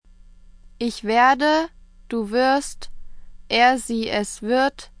Ich werde, du wirst, er, sie, es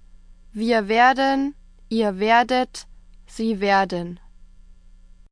wird, wir werden, ihr werdet, sie werden.